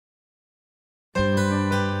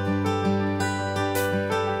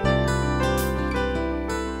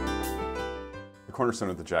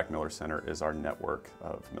cornerstone of the Jack Miller Center is our network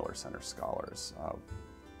of Miller Center scholars.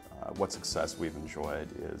 What success we've enjoyed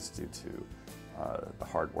is due to the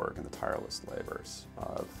hard work and the tireless labors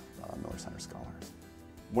of Miller Center scholars.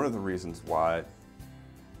 One of the reasons why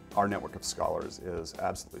our network of scholars is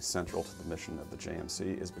absolutely central to the mission of the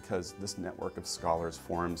JMC is because this network of scholars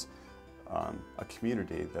forms a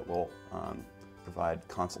community that will provide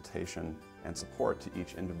consultation and support to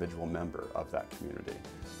each individual member of that community.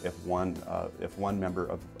 If one member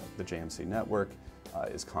of the JMC Network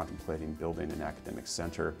is contemplating building an academic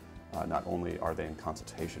center, not only are they in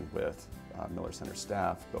consultation with Miller Center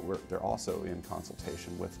staff, but they're also in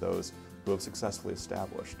consultation with those who have successfully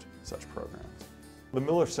established such programs. The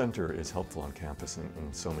Miller Center is helpful on campus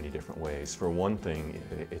in so many different ways. For one thing,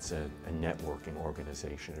 it's a networking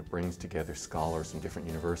organization. It brings together scholars from different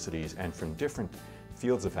universities and from different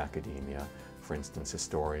fields of academia. For instance,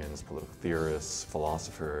 historians, political theorists,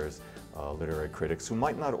 philosophers, literary critics who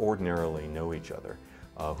might not ordinarily know each other,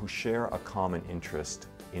 who share a common interest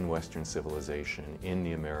in Western civilization, in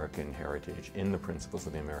the American heritage, in the principles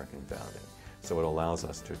of the American founding. So it allows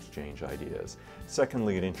us to exchange ideas.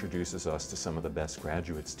 Secondly, it introduces us to some of the best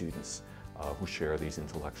graduate students who share these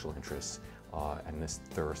intellectual interests and this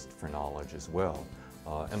thirst for knowledge as well.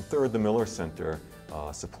 And third, the Miller Center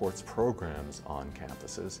supports programs on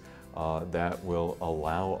campuses that will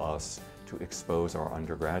allow us to expose our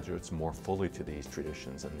undergraduates more fully to these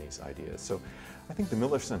traditions and these ideas. So I think the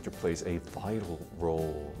Miller Center plays a vital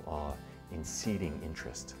role in seeding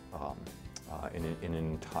interest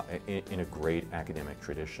in a great academic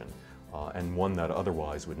tradition, and one that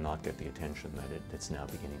otherwise would not get the attention that it's now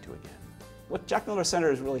beginning to again. What Jack Miller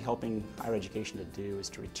Center is really helping higher education to do is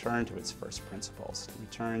to return to its first principles, to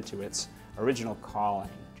return to its original calling,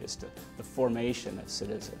 just the formation of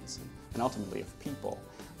citizens and ultimately of people,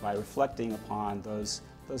 by reflecting upon those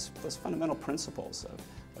fundamental principles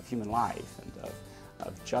of human life and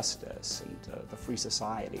of justice and the free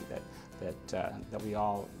society that we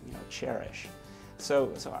all cherish.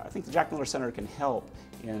 So I think the Jack Miller Center can help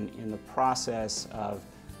in the process of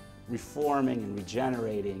reforming and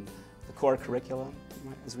regenerating the core curriculum,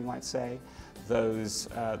 as we might say, those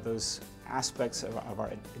aspects of our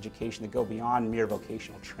education that go beyond mere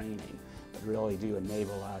vocational training, but really do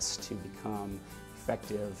enable us to become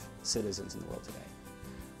effective citizens in the world today.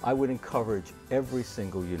 I would encourage every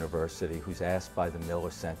single university who's asked by the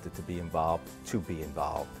Miller Center to be involved.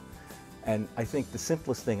 And I think the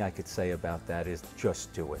simplest thing I could say about that is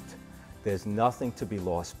just do it. There's nothing to be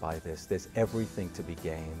lost by this. There's everything to be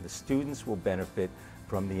gained. The students will benefit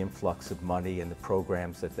from the influx of money and the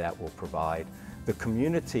programs that will provide. The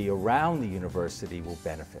community around the university will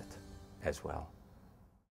benefit as well.